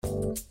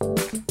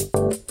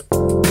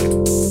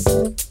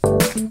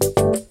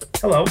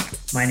Hello,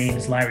 my name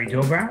is Larry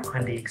Dobrow.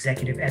 I'm the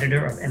executive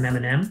editor of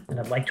MM+M, and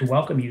I'd like to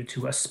welcome you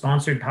to a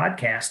sponsored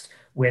podcast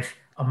with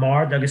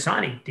Amar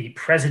Duggasani, the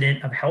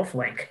president of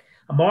HealthLink.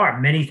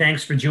 Amar, many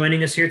thanks for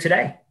joining us here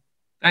today.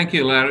 Thank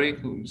you, Larry.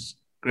 It was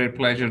a great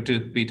pleasure to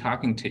be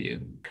talking to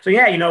you. So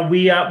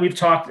we've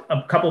talked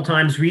a couple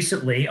times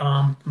recently,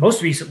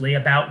 most recently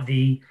about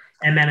the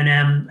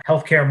MM+M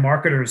Healthcare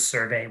Marketers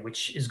Survey,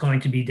 which is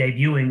going to be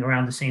debuting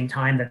around the same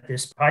time that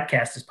this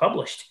podcast is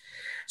published.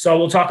 So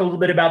we'll talk a little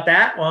bit about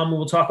that.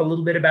 We'll talk a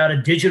little bit about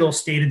a digital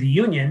State of the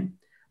Union.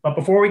 But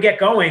before we get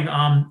going,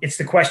 it's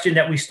the question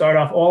that we start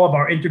off all of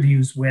our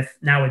interviews with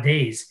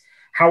nowadays.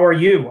 How are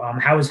you?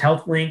 How is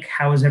HealthLink?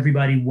 How is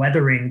everybody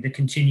weathering the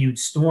continued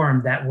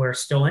storm that we're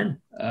still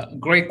in?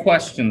 Great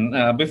question.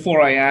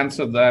 Before I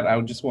answer that, I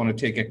would just want to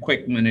take a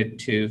quick minute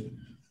to,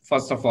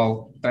 first of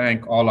all,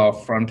 thank all our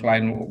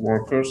frontline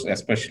workers,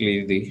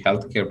 especially the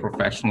healthcare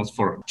professionals,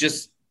 for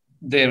just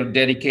their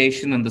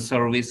dedication and the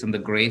service and the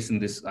grace in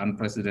these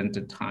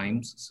unprecedented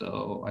times.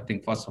 So I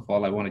think, first of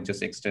all, I want to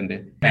just extend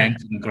a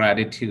thanks and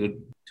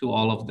gratitude to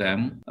all of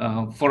them.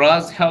 For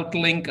us,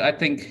 HealthLink, I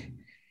think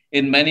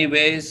in many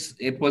ways,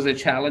 it was a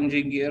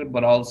challenging year,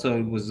 but also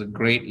it was a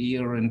great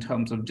year in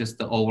terms of just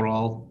the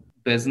overall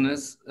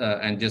business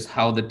and just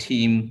how the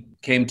team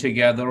came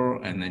together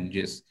and then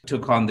just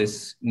took on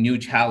this new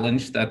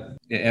challenge that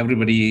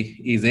everybody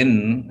is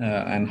in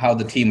and how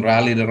the team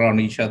rallied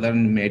around each other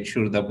and made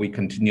sure that we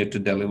continue to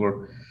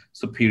deliver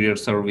superior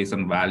service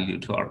and value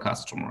to our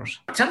customers.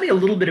 Tell me a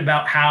little bit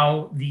about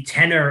how the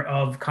tenor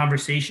of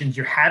conversations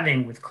you're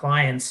having with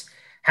clients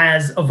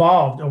has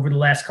evolved over the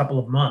last couple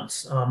of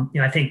months.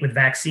 I think with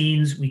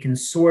vaccines, we can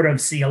sort of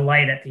see a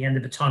light at the end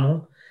of the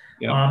tunnel.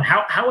 Yeah.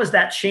 How has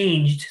that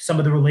changed some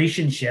of the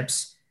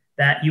relationships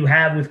that you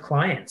have with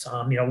clients?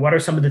 What are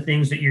some of the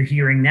things that you're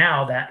hearing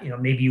now that,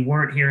 maybe you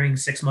weren't hearing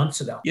 6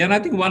 months ago? Yeah, and I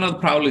think one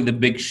of probably the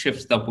big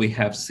shifts that we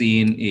have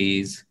seen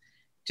is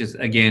just,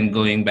 again,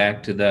 going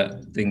back to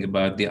the thing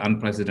about the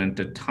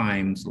unprecedented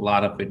times, a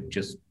lot of it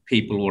just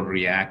people were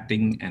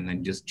reacting and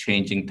then just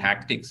changing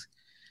tactics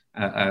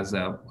as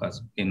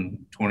in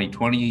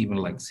 2020, even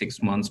like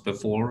 6 months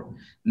before.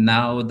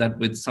 Now that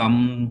with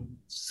some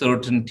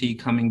certainty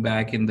coming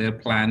back in their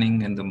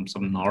planning and then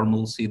some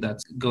normalcy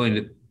that's going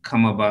to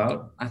come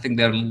about, I think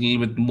they're a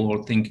little bit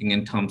more thinking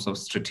in terms of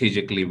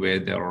strategically where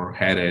they're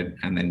headed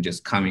and then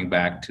just coming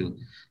back to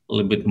a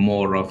little bit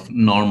more of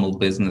normal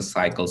business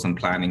cycles and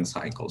planning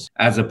cycles,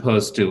 as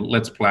opposed to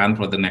let's plan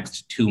for the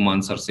next 2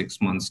 months or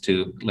 6 months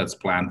to let's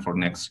plan for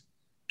next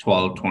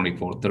 12,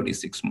 24,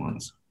 36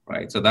 months,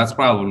 right? So that's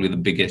probably the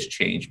biggest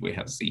change we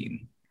have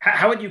seen.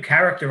 How would you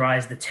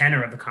characterize the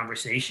tenor of the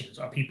conversations?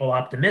 Are people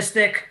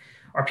optimistic?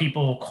 Are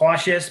people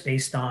cautious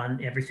based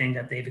on everything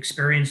that they've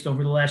experienced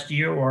over the last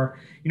year, or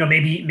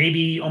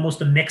maybe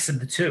almost a mix of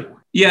the two?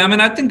 Yeah,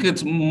 I think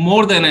it's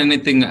more than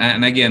anything.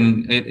 And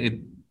again, it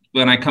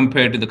when I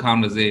compare to the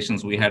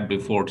conversations we had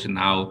before to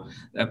now,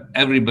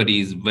 everybody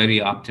is very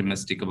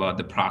optimistic about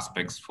the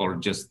prospects for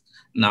just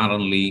not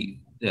only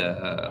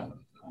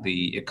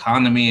the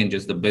economy and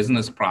just the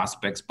business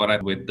prospects,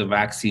 but with the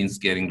vaccines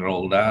getting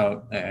rolled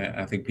out,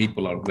 I think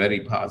people are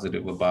very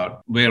positive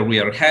about where we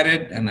are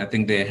headed. And I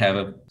think they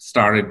have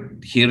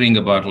started hearing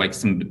about like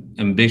some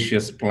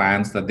ambitious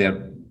plans that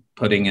they're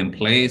putting in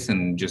place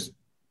and just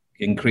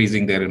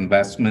increasing their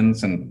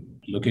investments and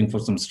looking for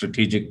some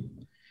strategic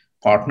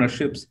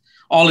partnerships.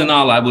 All in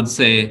all, I would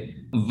say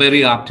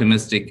very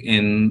optimistic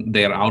in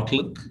their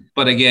outlook.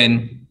 But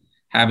again,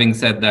 having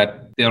said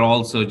that, they're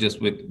also just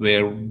with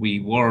where we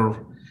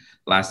were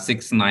last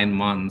 6-9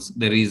 months,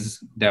 there is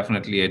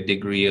definitely a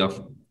degree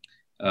of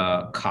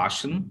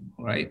caution,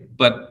 right?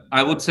 But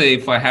I would say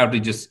if I have to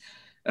just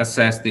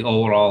assess the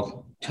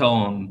overall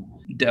tone,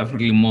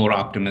 definitely more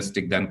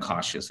optimistic than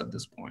cautious at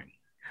this point.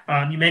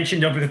 You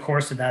mentioned over the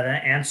course of that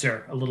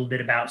answer a little bit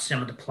about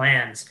some of the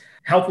plans.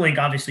 HealthLink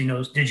obviously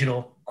knows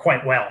digital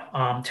quite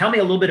well. Tell me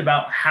a little bit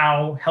about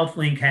how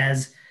HealthLink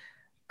has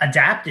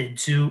adapted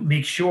to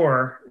make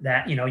sure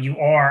that you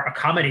are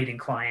accommodating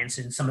clients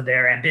in some of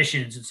their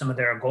ambitions and some of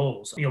their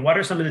goals. What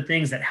are some of the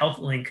things that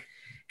HealthLink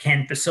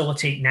can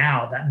facilitate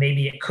now that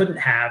maybe it couldn't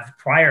have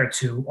prior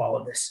to all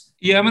of this?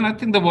 Yeah, I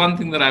think the one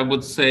thing that I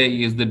would say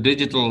is the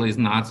digital is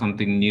not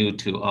something new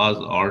to us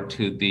or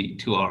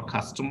to our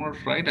customers,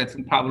 right? I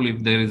think probably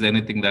if there is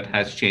anything that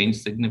has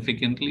changed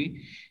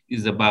significantly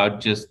is about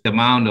just the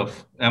amount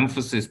of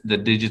emphasis the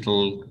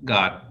digital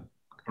got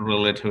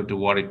relative to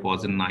what it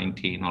was in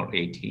 19 or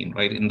 18,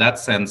 right? In that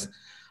sense,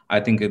 I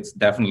think it's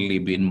definitely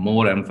been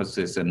more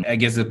emphasis. And I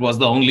guess it was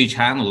the only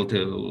channel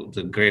to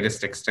the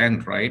greatest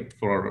extent, right?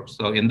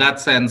 So in that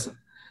sense,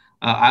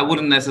 I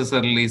wouldn't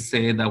necessarily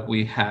say that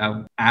we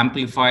have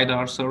amplified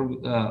our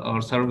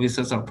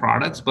services or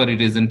products, but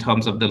it is in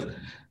terms of the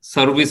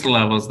service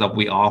levels that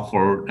we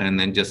offer, and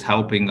then just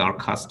helping our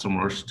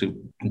customers to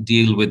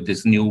deal with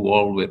this new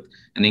world with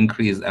an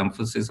increased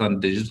emphasis on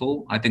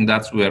digital. I think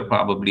that's where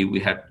probably we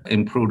had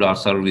improved our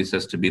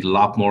services to be a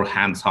lot more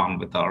hands-on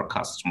with our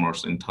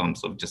customers in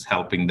terms of just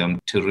helping them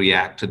to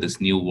react to this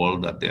new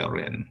world that they are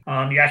in.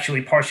 You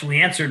actually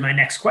partially answered my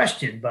next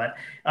question, but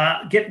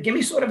give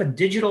me sort of a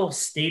digital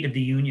state of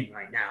the union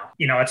right now.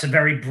 It's a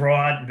very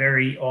broad,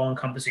 very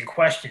all-encompassing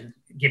question,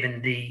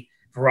 given the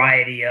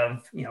variety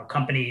of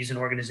companies and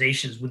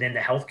organizations within the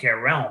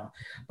healthcare realm.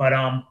 But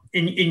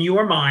in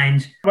your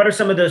mind, what are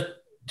some of the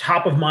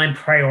top of mind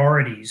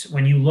priorities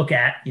when you look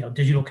at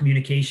digital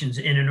communications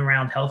in and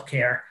around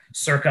healthcare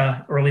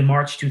circa early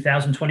March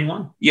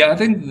 2021? Yeah, I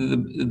think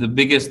the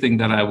biggest thing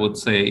that I would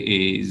say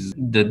is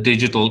the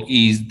digital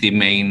is the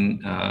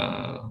main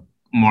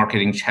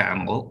marketing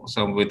channel.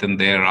 So within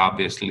there,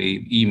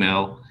 obviously,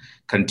 email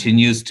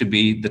continues to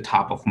be the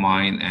top of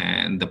mind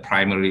and the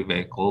primary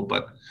vehicle,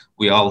 but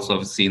we also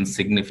have seen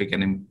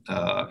significant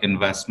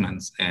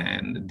investments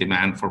and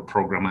demand for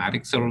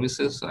programmatic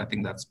services. I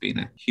think that's been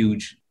a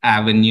huge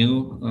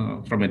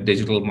avenue from a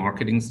digital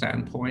marketing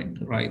standpoint,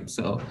 right?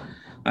 So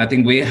I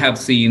think we have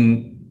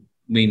seen,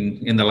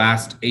 in the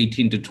last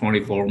 18 to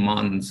 24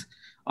 months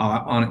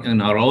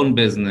in our own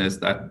business,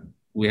 that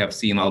we have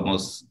seen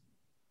almost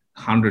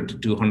 100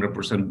 to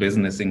 200%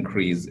 business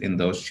increase in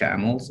those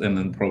channels. And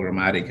then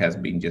programmatic has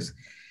been just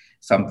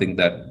something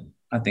that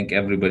I think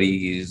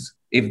everybody is,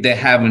 if they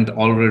haven't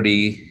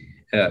already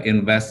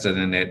invested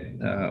in it,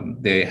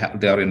 they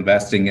are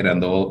investing it,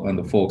 and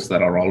the folks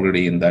that are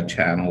already in that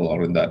channel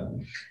or in that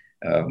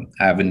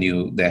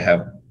avenue, they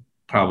have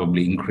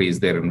probably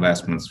increased their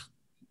investments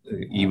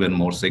even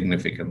more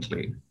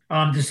significantly.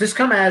 Does this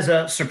come as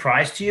a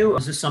surprise to you?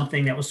 Is this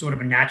something that was sort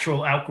of a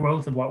natural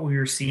outgrowth of what we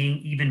were seeing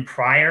even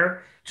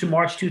prior to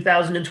March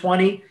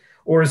 2020?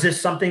 Or is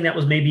this something that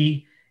was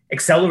maybe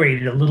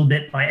accelerated a little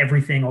bit by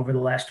everything over the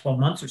last 12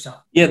 months or so?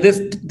 Yeah,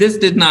 this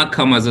did not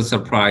come as a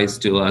surprise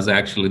to us.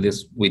 Actually,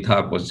 this we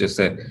thought was just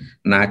a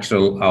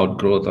natural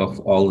outgrowth of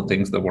all the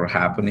things that were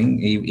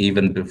happening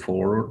even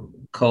before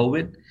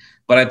COVID.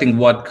 But I think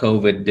what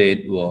COVID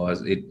did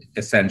was it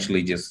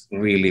essentially just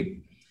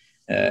really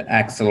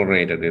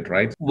accelerated it,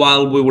 right?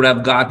 While we would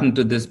have gotten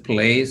to this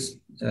place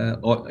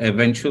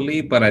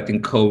eventually, but I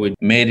think COVID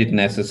made it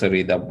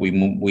necessary that we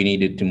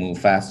needed to move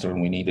faster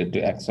and we needed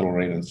to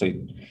accelerate. And so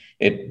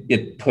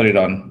it put it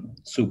on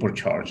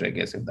supercharge, I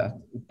guess, if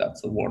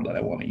that's the word that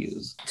I want to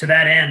use. To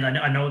that end,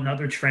 I know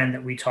another trend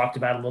that we talked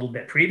about a little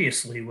bit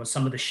previously was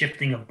some of the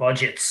shifting of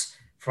budgets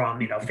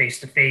from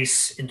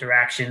face-to-face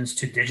interactions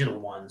to digital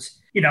ones.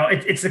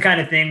 It's the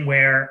kind of thing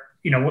where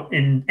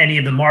in any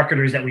of the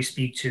marketers that we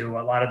speak to,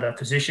 a lot of the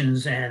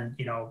physicians and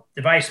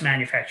device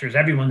manufacturers,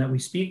 everyone that we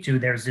speak to,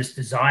 there's this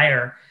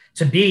desire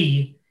to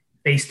be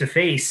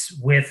face-to-face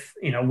with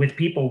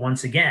people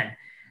once again.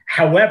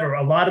 However,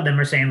 a lot of them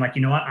are saying, like,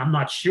 I'm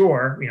not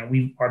sure,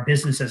 our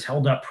business has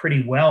held up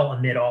pretty well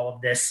amid all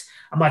of this.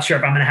 I'm not sure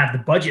if I'm going to have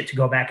the budget to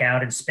go back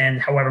out and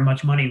spend however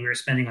much money we were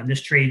spending on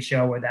this trade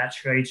show or that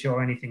trade show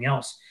or anything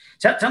else.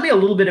 Tell me a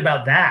little bit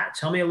about that.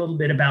 Tell me a little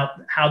bit about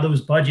how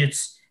those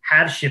budgets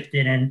have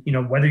shifted and,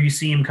 whether you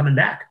see them coming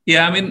back.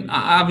 Yeah,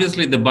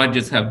 obviously the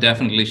budgets have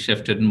definitely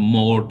shifted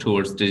more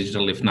towards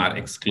digital, if not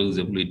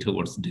exclusively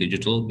towards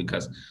digital,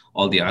 because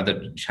all the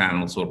other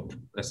channels were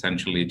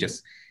essentially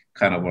just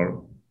kind of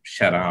were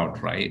shut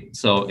out, right?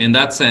 So in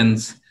that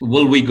sense,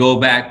 will we go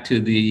back to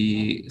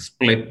the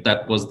split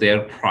that was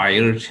there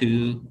prior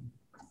to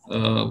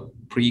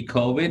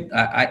pre-COVID?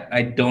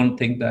 I don't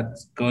think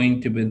that's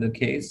going to be the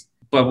case.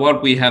 But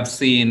what we have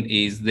seen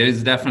is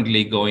there's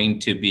definitely going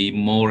to be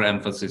more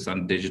emphasis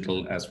on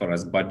digital as far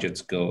as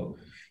budgets go,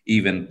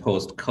 even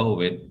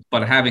post-COVID.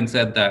 But having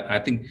said that, I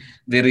think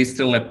there is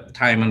still a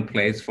time and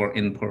place for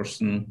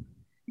in-person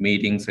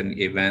meetings and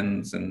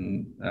events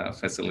and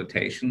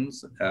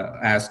facilitations.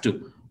 As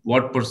to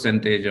what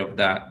percentage of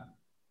that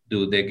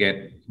do they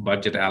get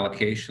budget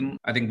allocation,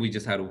 I think we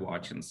just have to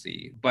watch and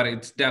see. But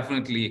it's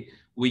definitely,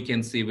 we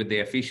can see with the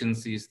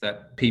efficiencies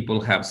that people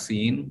have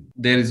seen,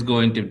 there is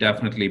going to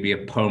definitely be a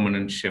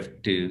permanent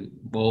shift to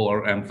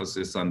more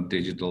emphasis on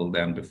digital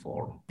than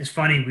before. It's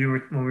funny,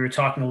 when we were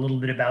talking a little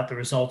bit about the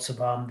results of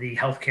the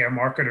healthcare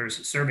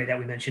marketers survey that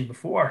we mentioned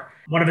before,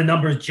 one of the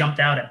numbers jumped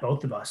out at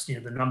both of us. The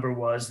number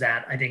was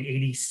that I think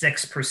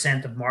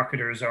 86% of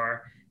marketers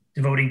are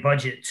devoting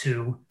budget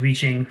to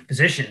reaching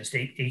physicians,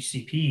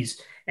 HCPs.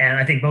 And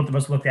I think both of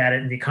us looked at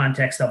it in the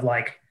context of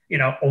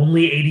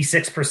only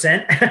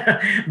 86%.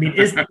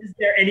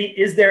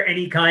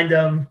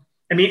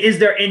 Is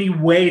there any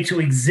way to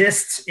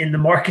exist in the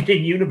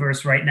marketing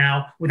universe right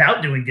now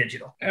without doing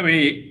digital?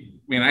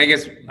 I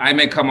guess I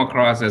may come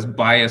across as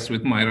biased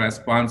with my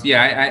response.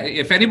 Yeah,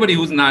 if anybody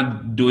who's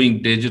not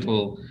doing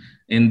digital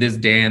in this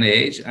day and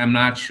age, I'm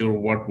not sure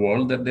what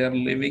world that they're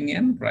living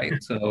in, right?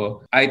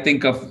 So I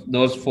think of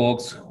those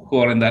folks who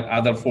are in that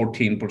other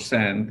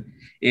 14%,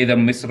 either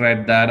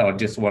misread that or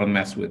just want to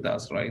mess with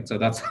us, right? So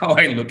that's how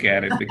I look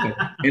at it, because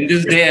in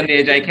this day and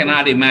age, I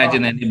cannot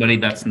imagine anybody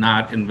that's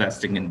not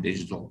investing in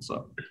digital.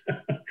 So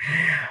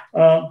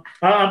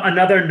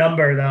Another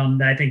number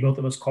that I think both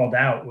of us called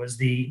out was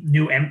the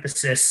new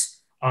emphasis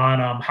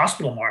on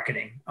hospital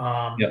marketing.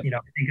 Yeah. I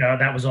think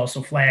that was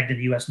also flagged in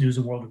the U.S. News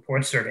and World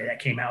Report survey that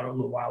came out a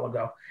little while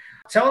ago.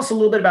 Tell us a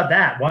little bit about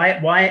that.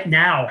 Why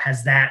now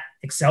has that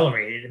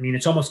accelerated? I mean,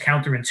 it's almost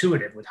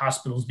counterintuitive with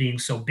hospitals being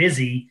so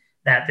busy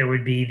that there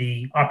would be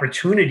the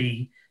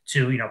opportunity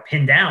to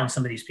pin down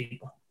some of these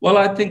people. Well,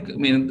 I think, I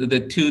mean, the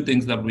two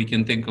things that we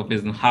can think of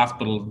is in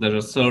hospitals, there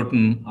are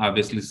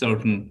obviously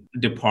certain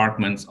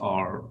departments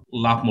are a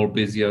lot more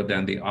busier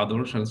than the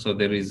others. And so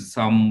there is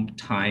some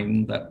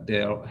time that they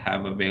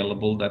have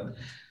available that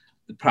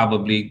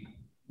probably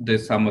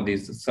there's some of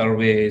these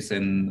surveys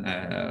and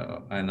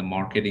the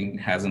marketing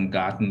hasn't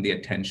gotten the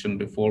attention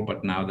before,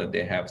 but now that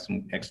they have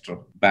some extra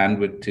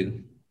bandwidth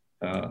to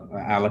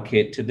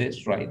allocate to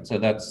this, right? So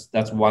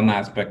that's one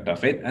aspect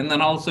of it. And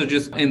then also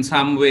just in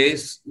some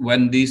ways,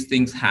 when these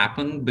things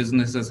happen,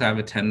 businesses have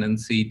a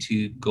tendency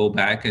to go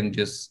back and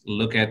just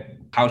look at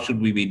how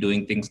should we be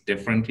doing things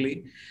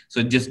differently.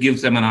 So it just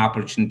gives them an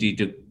opportunity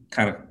to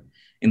kind of,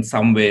 in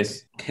some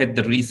ways, hit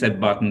the reset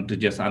button to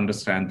just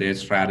understand their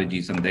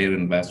strategies and their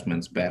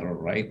investments better,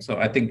 right? So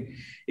I think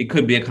it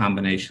could be a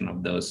combination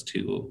of those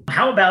two.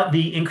 How about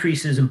the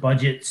increases in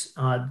budgets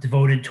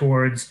devoted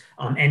towards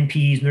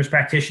NPs, nurse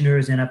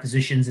practitioners, and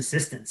physicians'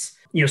 assistants?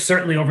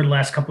 Certainly over the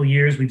last couple of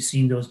years, we've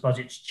seen those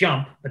budgets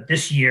jump, but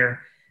this year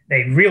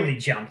they really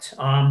jumped.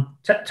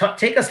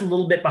 Take us a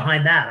little bit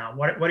behind that.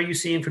 What are you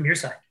seeing from your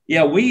side?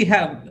 Yeah, we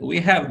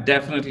have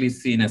definitely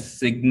seen a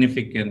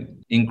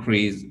significant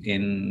increase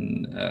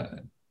in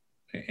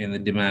the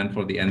demand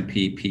for the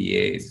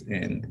NPPAs,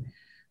 and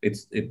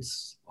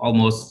it's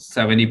almost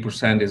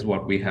 70% is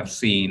what we have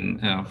seen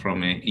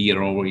from a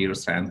year-over-year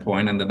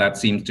standpoint, and that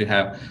seems to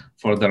have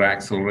further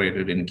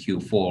accelerated in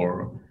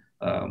Q4.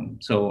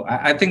 So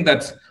I think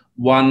that's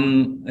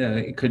one.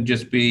 It could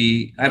just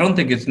be, I don't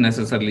think it's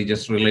necessarily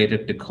just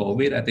related to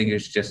COVID. I think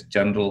it's just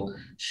general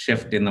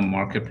shift in the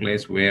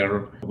marketplace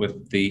where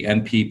with the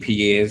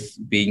NPPAs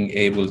being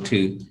able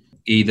to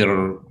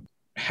either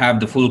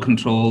have the full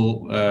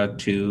control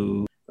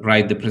to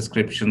write the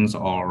prescriptions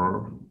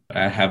or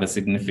have a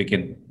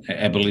significant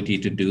ability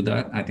to do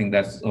that. I think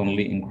that's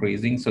only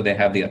increasing. So they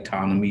have the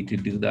autonomy to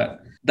do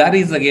that. That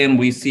is, again,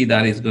 we see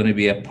that is going to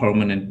be a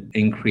permanent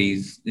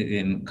increase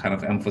in kind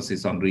of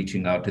emphasis on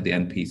reaching out to the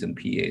NPs and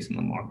PAs in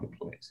the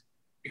marketplace.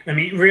 I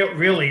mean,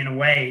 really, in a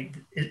way,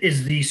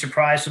 is the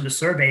surprise from the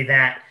survey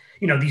that,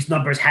 these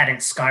numbers hadn't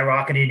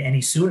skyrocketed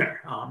any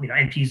sooner.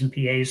 NPs and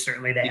PAs,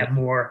 certainly they have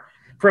more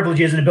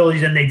privileges and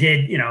abilities than they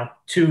did,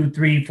 2,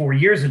 3, 4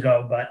 years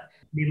ago. But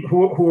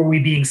who are we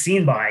being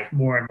seen by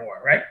more and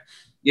more, right?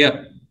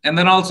 Yeah. And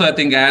then also, I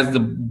think as the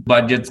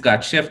budgets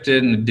got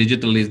shifted,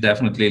 digital is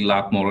definitely a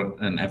lot more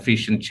an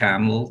efficient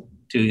channel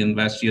to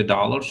invest your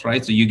dollars,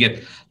 right? So you get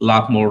a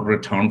lot more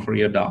return for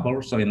your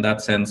dollar. So in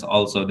that sense,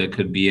 also, there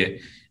could be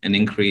an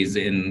increase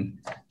in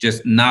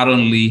just not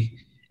only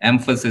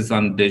emphasis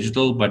on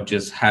digital, but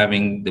just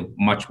having the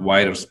much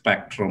wider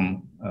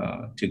spectrum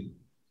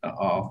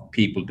of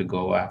people to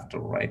go after,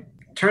 right?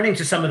 Turning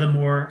to some of the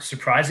more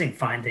surprising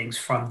findings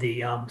from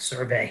the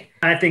survey,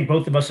 I think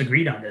both of us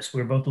agreed on this.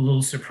 We're both a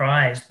little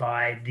surprised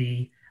by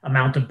the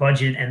amount of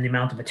budget and the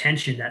amount of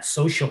attention that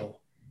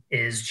social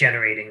is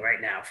generating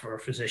right now for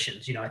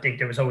physicians. I think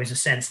there was always a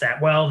sense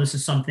that, well, this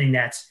is something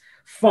that's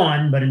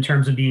fun, but in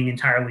terms of being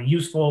entirely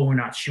useful, we're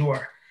not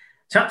sure.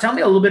 Tell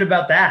me a little bit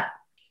about that.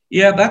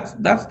 Yeah,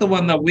 that's the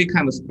one that we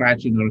kind of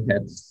scratch in our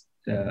heads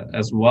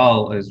as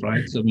well, is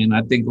right. So, I mean,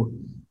 I think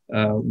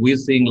we're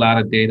seeing a lot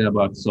of data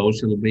about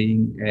social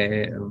being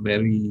a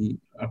very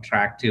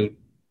attractive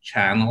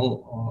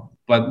channel,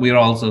 but we're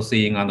also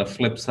seeing on the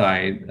flip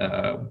side,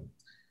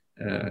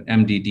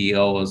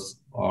 MDDOs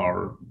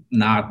are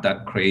not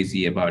that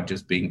crazy about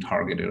just being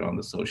targeted on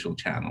the social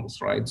channels,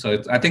 right?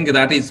 So I think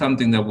that is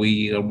something that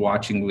we are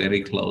watching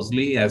very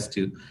closely as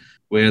to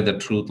where the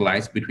truth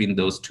lies between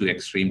those two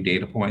extreme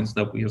data points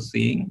that we are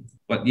seeing.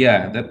 But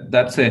yeah,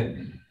 that's a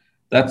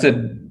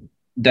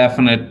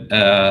definite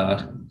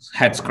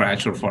head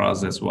scratcher for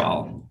us as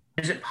well.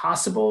 Is it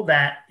possible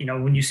that,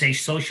 when you say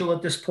social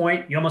at this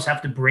point, you almost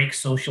have to break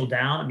social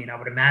down? I mean, I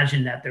would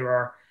imagine that there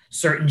are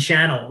certain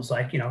channels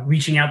like,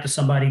 reaching out to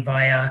somebody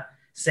via,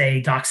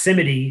 say,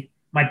 Doximity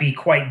might be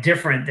quite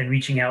different than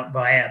reaching out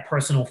via a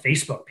personal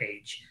Facebook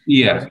page.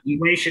 Yeah.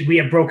 Should we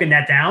have broken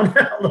that down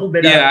a little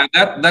bit? Yeah,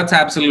 that's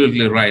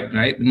absolutely right.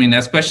 I mean,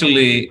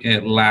 especially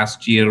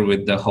last year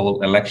with the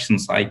whole election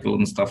cycle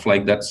and stuff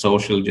like that,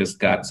 social just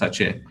got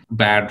such a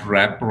bad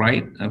rep,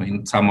 right? I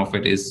mean, some of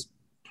it is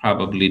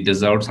probably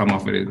deserved, some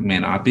of it may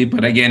not be.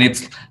 But again,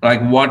 it's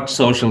like what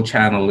social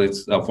channel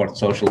is, what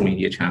social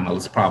media channel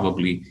is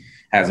probably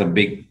has a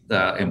big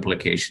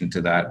implication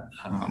to that.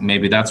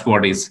 Maybe that's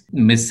what is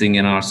missing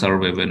in our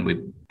survey when we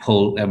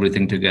pull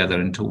everything together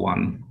into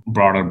one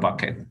broader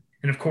bucket.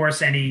 And of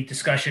course, any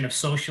discussion of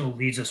social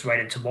leads us right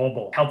into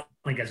mobile.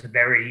 HealthLink has a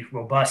very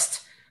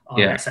robust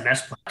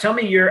SMS plan. Tell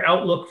me your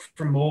outlook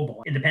for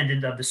mobile,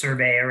 independent of the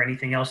survey or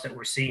anything else that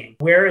we're seeing.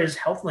 Where is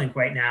HealthLink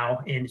right now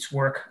in its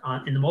work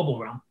in the mobile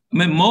realm? I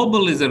mean,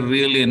 mobile is a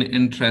really an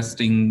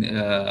interesting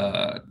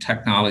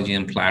technology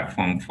and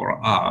platform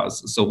for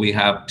us. So we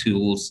have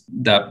tools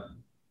that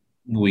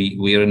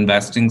we are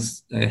investing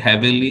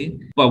heavily,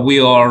 but we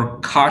are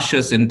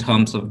cautious in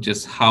terms of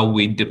just how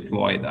we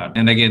deploy that.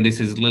 And again, this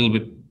is a little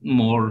bit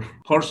more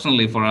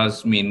personally for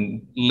us. I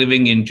mean,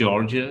 living in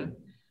Georgia,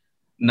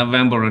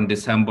 November and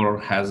December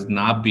has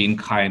not been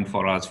kind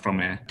for us from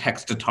a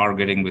text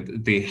targeting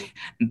with the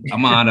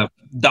amount of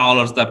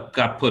dollars that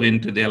got put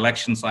into the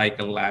election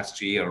cycle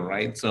last year,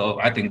 right? So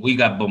I think we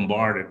got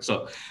bombarded.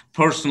 So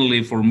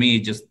personally, for me,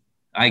 just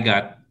I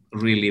got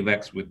really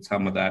vexed with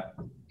some of that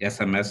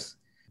SMS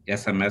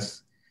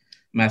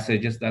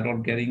messages that are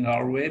getting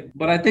our way.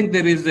 But I think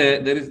there is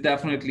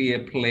definitely a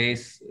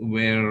place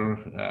where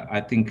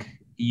I think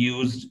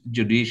used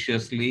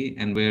judiciously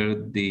and where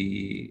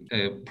the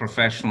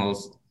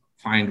professionals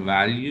find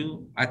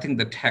value, I think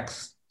the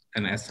text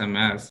and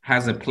SMS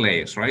has a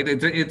place, right?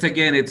 It's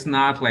again, it's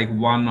not like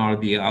one or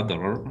the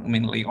other. I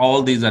mean, like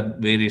all these are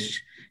various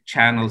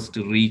channels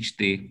to reach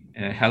the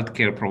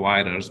healthcare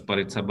providers, but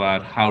it's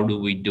about how do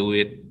we do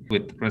it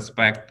with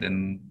respect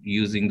and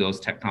using those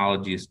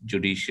technologies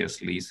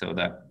judiciously so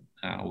that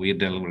we're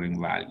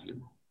delivering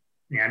value.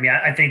 Yeah, I mean,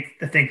 I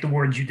think the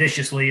word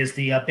judiciously is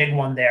the big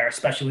one there,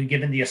 especially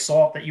given the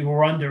assault that you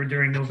were under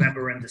during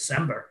November and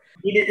December.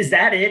 Is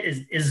that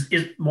it?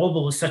 Is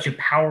mobile is such a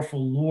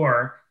powerful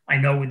lure? I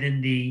know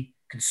within the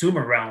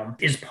consumer realm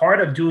is part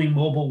of doing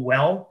mobile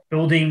well,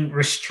 building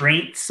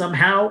restraint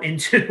somehow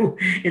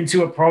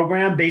into a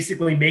program,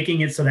 basically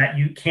making it so that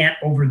you can't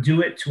overdo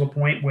it to a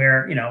point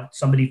where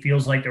somebody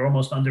feels like they're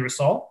almost under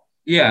assault.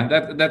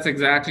 Yeah, that's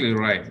exactly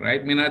right.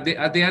 Right. I mean, at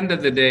the end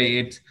of the day,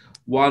 it's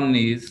one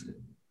is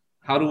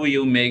how do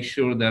you make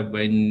sure that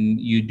when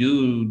you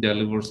do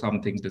deliver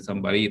something to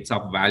somebody, it's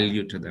of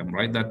value to them,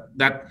 right?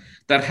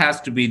 That has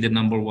to be the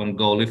number one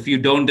goal. If you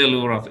don't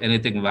deliver of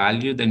anything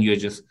value, then you're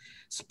just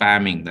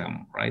spamming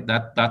them, right?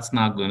 That's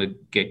not going to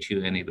get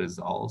you any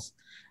results.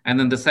 And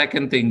then the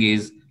second thing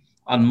is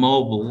on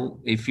mobile,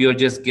 if you're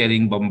just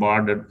getting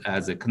bombarded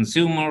as a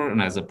consumer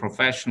and as a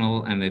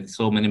professional, and if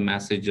so many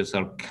messages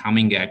are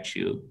coming at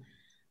you,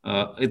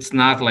 it's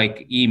not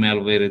like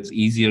email where it's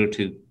easier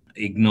to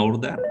ignore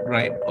that,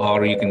 right?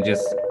 Or you can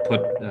just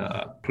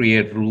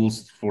create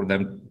rules for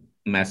them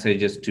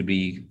messages to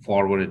be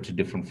forwarded to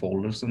different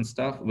folders and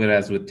stuff.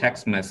 Whereas with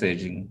text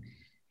messaging,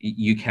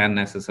 you can't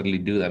necessarily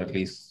do that, at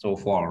least so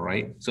far,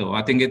 right? So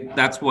I think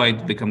that's why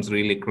it becomes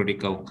really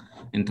critical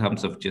in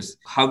terms of just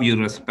how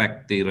you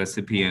respect the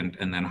recipient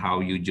and then how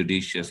you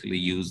judiciously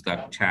use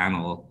that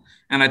channel.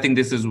 And I think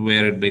this is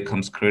where it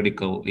becomes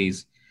critical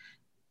is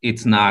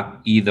it's not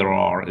either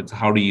or, it's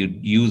how do you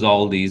use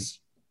all these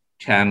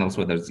channels,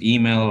 whether it's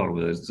email or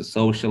whether it's the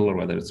social or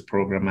whether it's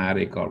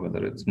programmatic or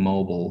whether it's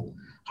mobile.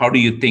 How do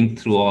you think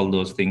through all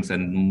those things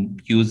and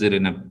use it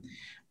in a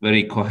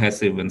very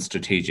cohesive and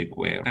strategic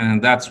way?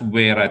 And that's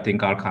where I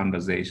think our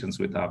conversations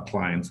with our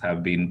clients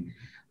have been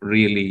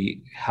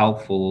really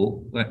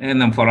helpful. And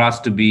then for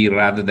us to be,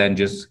 rather than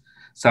just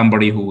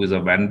somebody who is a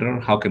vendor,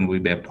 how can we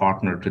be a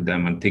partner to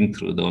them and think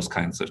through those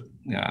kinds of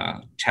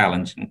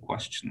challenging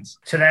questions?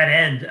 To that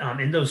end,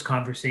 in those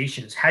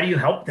conversations, how do you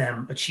help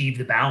them achieve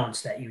the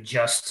balance that you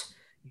just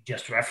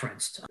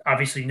referenced?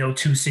 Obviously, no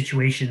two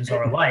situations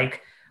are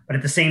alike, but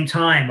at the same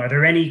time, are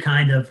there any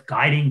kind of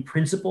guiding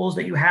principles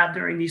that you have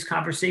during these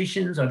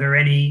conversations? Are there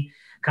any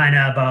kind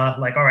of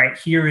like, all right,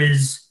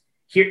 here's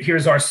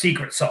our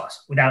secret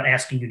sauce, without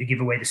asking you to give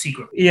away the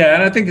secret? Yeah,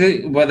 and I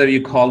think whether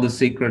you call the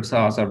secret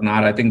sauce or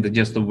not, I think that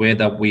just the way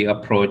that we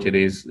approach it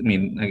is, I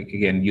mean,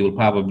 again, you'll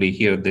probably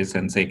hear this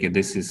and say, okay,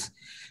 this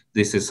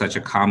is such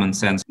a common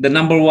sense. The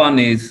number one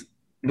is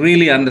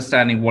really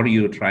understanding what are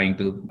you trying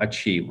to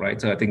achieve,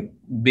 right? So I think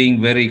being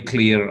very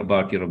clear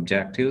about your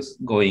objectives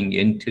going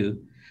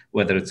into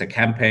whether it's a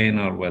campaign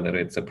or whether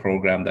it's a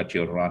program that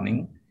you're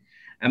running.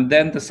 And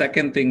then the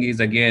second thing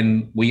is,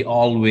 again, we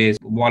always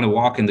want to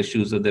walk in the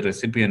shoes of the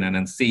recipient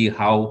and see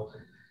how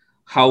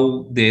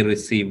they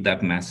receive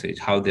that message,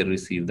 how they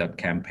receive that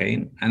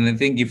campaign. And I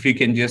think if you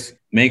can just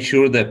make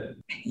sure that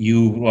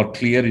you are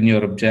clear in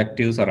your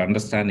objectives or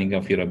understanding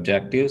of your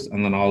objectives,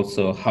 and then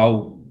also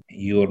how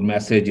your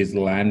message is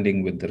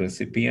landing with the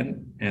recipient.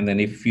 And then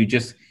if you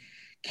just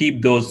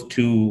keep those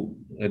two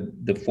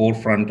at the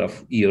forefront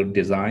of your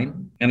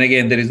design. And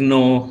again, there is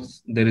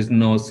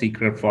no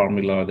secret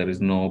formula. There is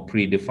no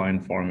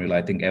predefined formula.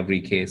 I think every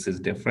case is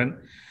different.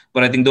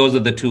 But I think those are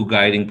the two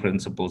guiding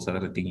principles that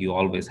I think you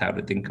always have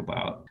to think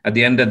about. At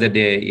the end of the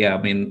day, yeah,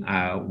 I mean,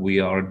 we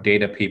are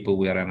data people.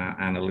 We are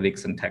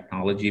analytics and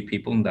technology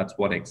people, and that's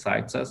what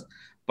excites us.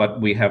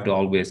 But we have to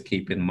always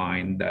keep in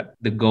mind that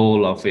the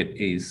goal of it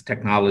is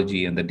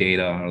technology and the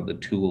data are the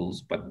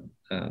tools, but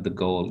the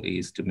goal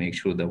is to make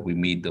sure that we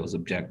meet those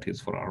objectives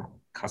for our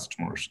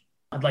customers.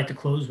 I'd like to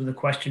close with a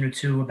question or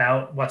two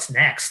about what's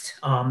next,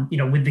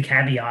 with the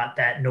caveat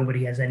that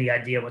nobody has any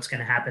idea what's going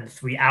to happen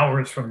 3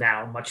 hours from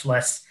now, much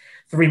less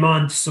 3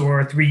 months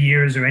or 3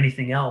 years or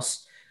anything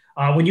else.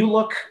 When you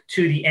look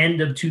to the end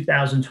of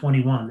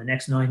 2021, the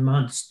next 9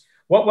 months,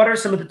 What are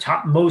some of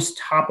the most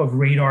top of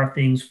radar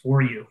things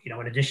for you,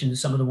 in addition to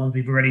some of the ones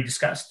we've already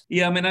discussed?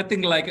 Yeah, I mean, I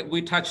think like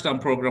we touched on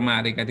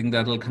programmatic. I think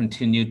that'll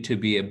continue to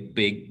be a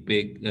big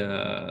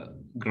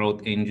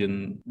growth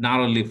engine, not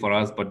only for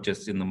us, but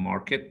just in the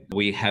market.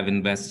 We have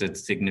invested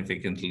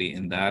significantly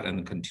in that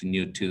and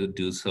continue to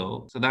do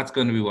so. So that's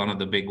going to be one of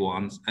the big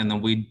ones. And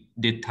then we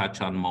did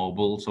touch on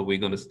mobile. So we're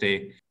going to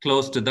stay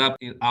close to that.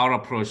 Our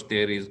approach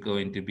there is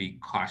going to be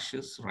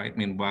cautious, right? I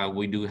mean, while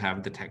we do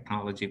have the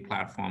technology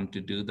platform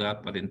to do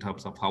that, but in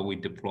terms of how we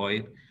deploy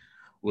it,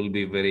 we'll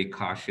be very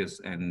cautious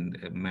and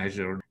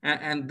measured.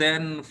 And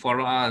then for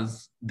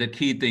us, the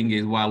key thing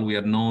is while we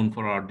are known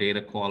for our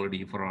data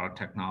quality, for our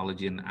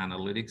technology and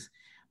analytics,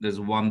 there's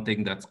one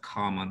thing that's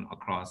common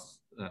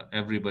across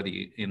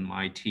everybody in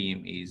my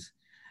team is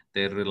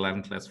their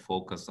relentless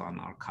focus on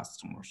our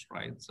customers,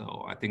 right?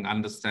 So I think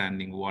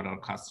understanding what our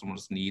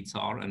customers' needs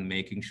are and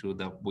making sure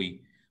that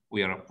we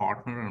are a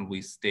partner and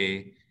we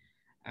stay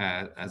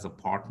as a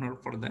partner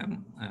for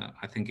them,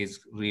 I think is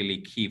really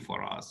key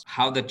for us.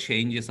 How that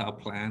changes our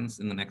plans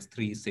in the next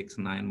 3, 6,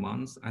 9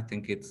 months, I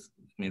think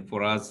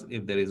for us,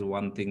 if there is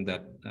one thing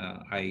that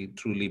I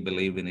truly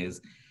believe in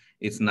is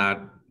it's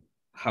not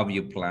how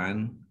you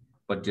plan,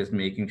 but just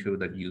making sure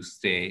that you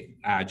stay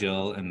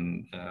agile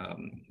and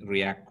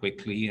react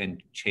quickly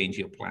and change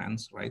your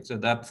plans, right? So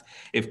that's,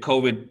 if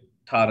COVID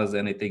taught us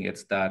anything,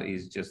 it's that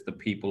is just the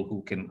people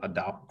who can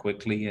adapt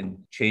quickly and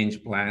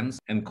change plans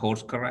and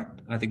course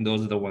correct. I think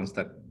those are the ones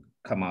that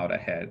come out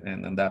ahead.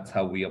 And that's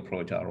how we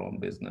approach our own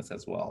business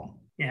as well.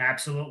 Yeah,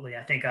 absolutely.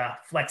 I think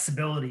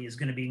flexibility is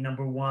going to be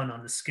number one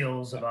on the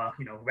skills of,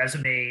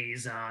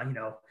 resumes,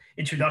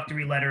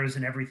 introductory letters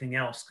and everything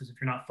else. Because if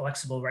you're not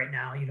flexible right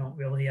now, you don't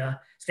really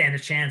stand a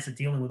chance at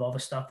dealing with all the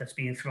stuff that's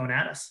being thrown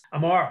at us.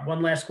 Amar,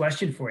 one last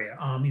question for you.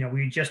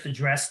 We just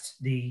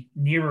addressed the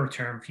nearer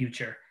term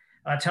future.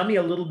 Tell me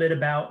a little bit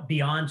about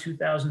beyond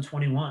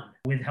 2021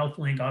 with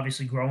HealthLink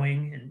obviously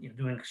growing and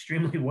doing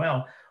extremely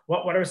well.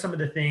 What are some of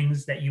the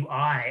things that you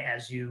eye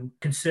as you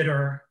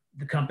consider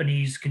the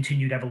company's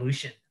continued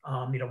evolution?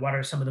 What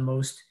are some of the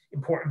most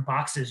important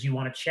boxes you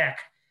want to check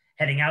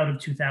heading out of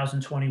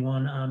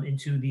 2021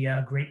 into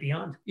the great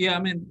beyond? Yeah,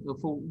 I mean,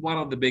 for one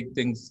of the big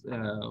things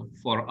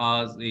for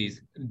us is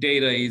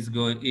data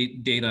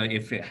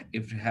if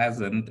it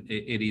hasn't,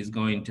 it is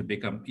going to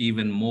become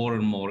even more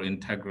and more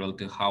integral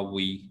to how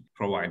we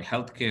provide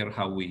healthcare,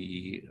 how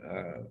we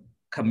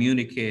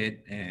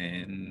communicate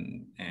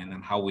and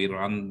how we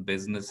run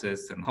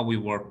businesses and how we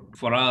work.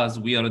 For us,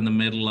 we are in the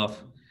middle of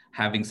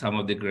having some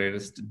of the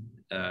greatest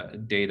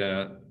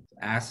data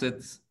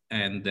assets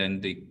and then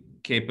the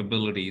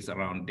capabilities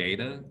around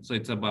data. So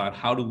it's about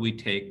how do we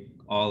take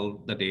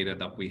all the data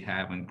that we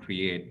have and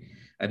create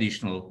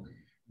additional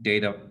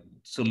data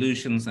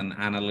solutions and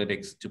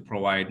analytics to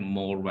provide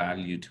more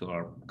value to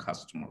our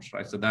customers,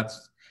 right? So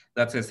that's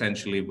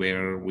essentially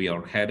where we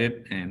are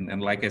headed.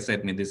 And like I said,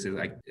 I mean, this is,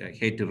 I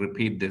hate to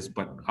repeat this,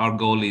 but our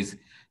goal is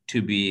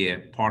to be a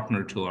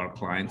partner to our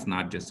clients,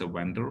 not just a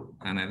vendor.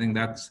 And I think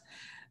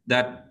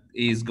that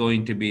is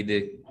going to be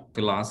the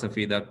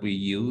philosophy that we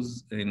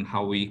use in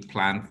how we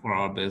plan for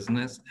our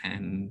business.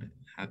 And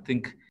I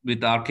think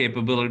with our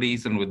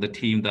capabilities and with the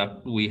team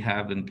that we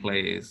have in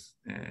place,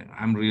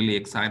 I'm really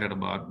excited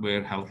about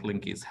where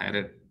HealthLink is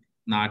headed,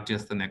 not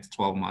just the next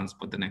 12 months,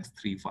 but the next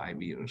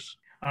 3-5 years.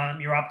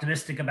 You're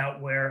optimistic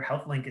about where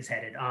HealthLink is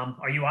headed.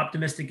 Are you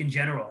optimistic in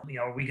general?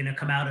 Are we going to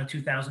come out of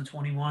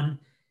 2021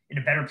 in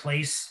a better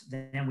place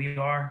than we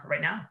are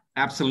right now?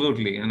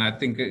 Absolutely. And I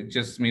think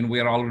we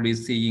are already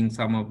seeing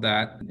some of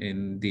that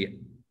in the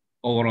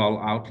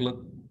overall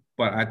outlook.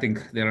 But I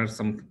think there are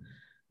some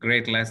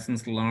great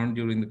lessons learned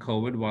during the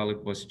COVID. While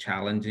it was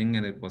challenging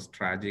and it was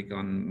tragic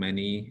for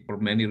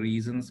many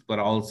reasons, but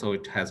also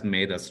it has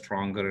made us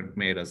stronger. It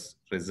made us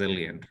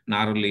resilient,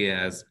 not only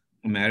as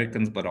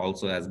Americans, but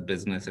also as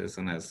businesses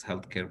and as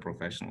healthcare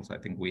professionals. I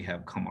think we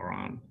have come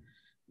around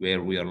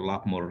where we are a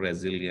lot more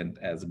resilient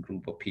as a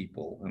group of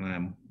people.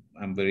 And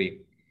I'm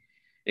very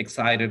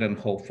excited and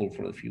hopeful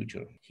for the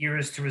future.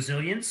 Here's to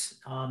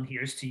resilience.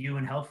 Here's to you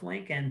and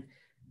HealthLink. And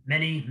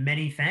many,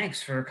 many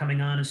thanks for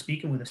coming on and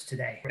speaking with us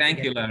today.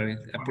 Thank you, Larry.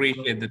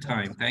 Appreciate the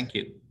time. Thank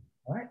you.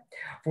 All right.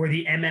 For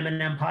the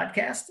MM+M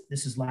podcast,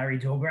 this is Larry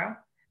Dobrow.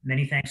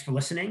 Many thanks for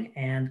listening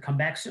and come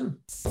back soon.